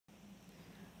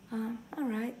All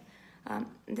right.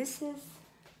 This is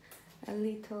a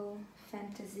little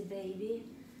fantasy baby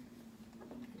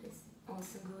that is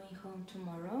also going home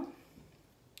tomorrow.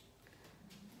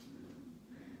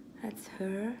 That's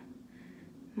her.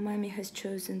 Mommy has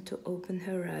chosen to open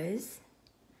her eyes,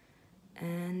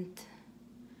 and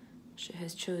she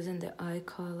has chosen the eye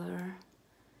color,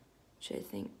 which I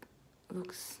think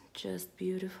looks just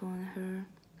beautiful on her.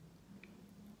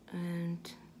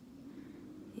 And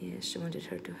yeah, she wanted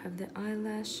her to have the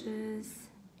eyelashes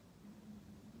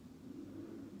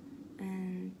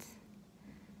and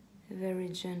a very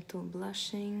gentle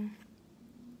blushing.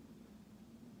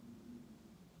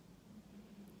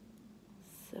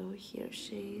 So here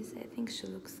she is. I think she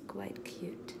looks quite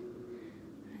cute.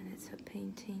 And it's her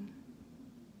painting.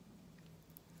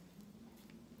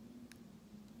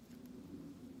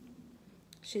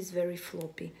 She's very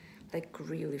floppy, like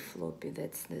really floppy.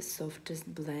 That's the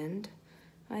softest blend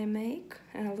I make.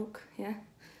 And look, yeah.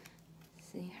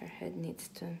 See, her head needs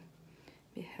to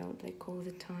be held like all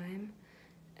the time.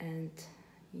 And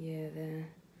yeah, the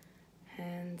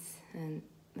hands and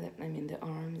the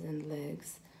arms and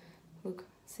legs. Look,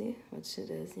 see what she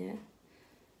does, yeah?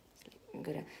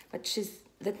 But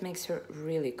that makes her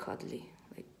really cuddly,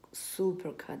 like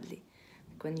super cuddly.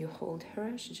 Like when you hold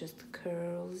her, she just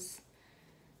curls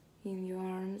in your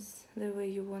arms the way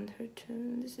you want her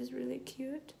to. This is really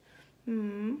cute.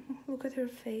 Look at her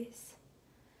face.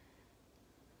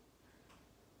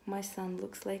 My son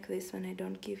looks like this when I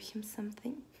don't give him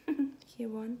something he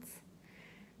wants.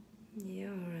 Yeah,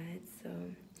 alright, so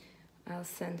I'll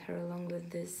send her along with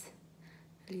this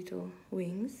little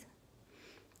wings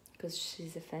because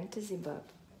she's a fantasy bub.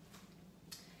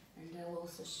 And I'll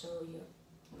also show you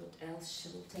what else she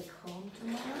will take home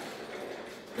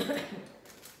tomorrow.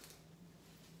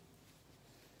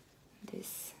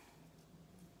 This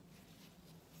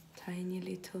tiny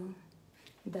little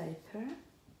diaper.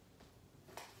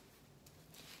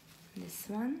 This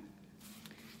one,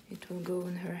 it will go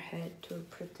on her head to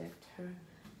protect her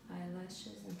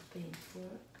eyelashes and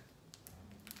paintwork.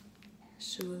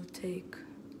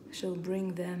 She'll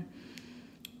bring the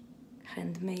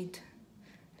handmade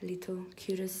little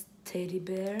cutest teddy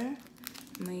bear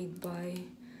made by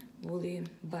woolly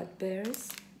butt bears.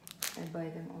 I buy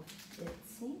them off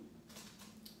Etsy.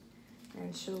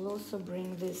 And she'll also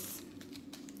bring this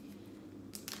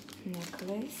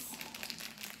necklace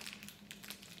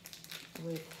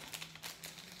with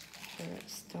her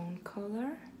stone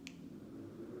collar.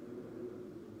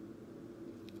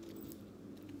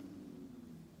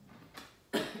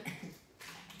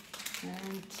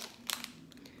 And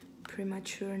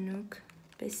premature nook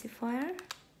pacifier.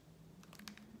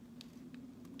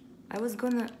 I was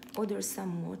gonna order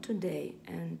some more today,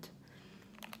 and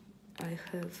I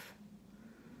have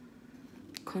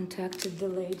contacted the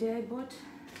lady I bought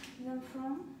them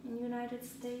from in the United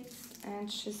States,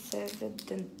 and she said that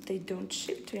they don't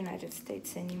ship to United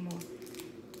States anymore.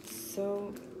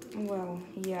 So, well,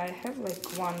 yeah, I have like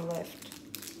one left,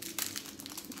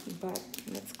 but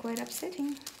that's quite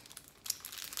upsetting.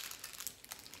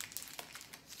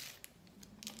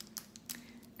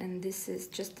 And this is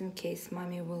just in case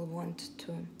mommy will want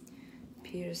to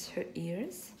pierce her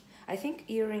ears. I think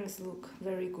earrings look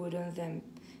very good on them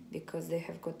because they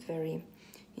have got very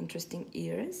interesting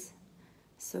ears.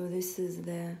 So this is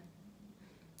the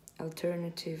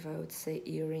alternative, I would say,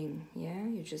 earring. Yeah,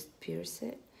 you just pierce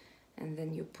it and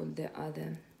then you put the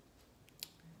other,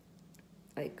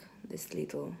 like this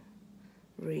little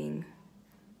ring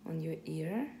on your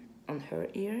ear, on her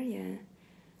ear, yeah.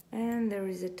 And there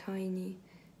is a tiny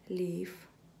leaf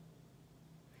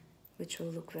which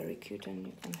will look very cute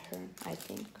on her, I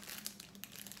think.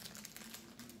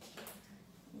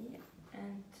 Yeah,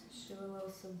 and she will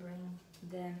also bring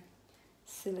the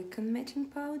silicone matting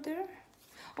powder.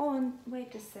 Oh, and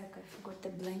wait a sec, I forgot the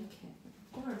blanket.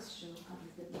 Of course she will come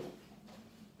with the blanket.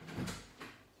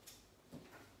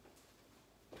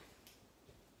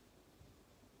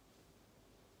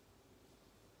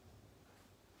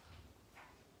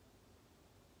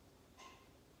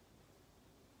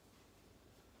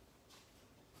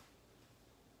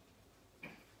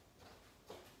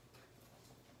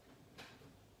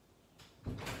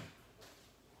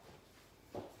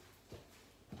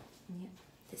 Yeah,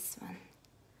 this one.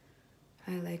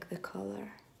 I like the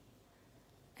color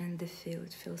and the feel.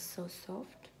 It feels so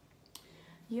soft.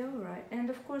 You're right. And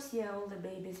of course, yeah, all the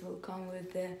babies will come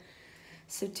with the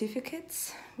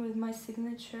certificates with my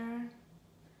signature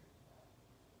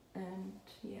and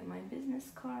yeah, my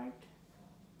business card.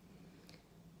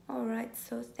 All right,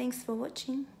 so thanks for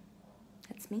watching.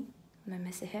 That's me, my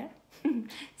messy hair.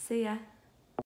 See ya.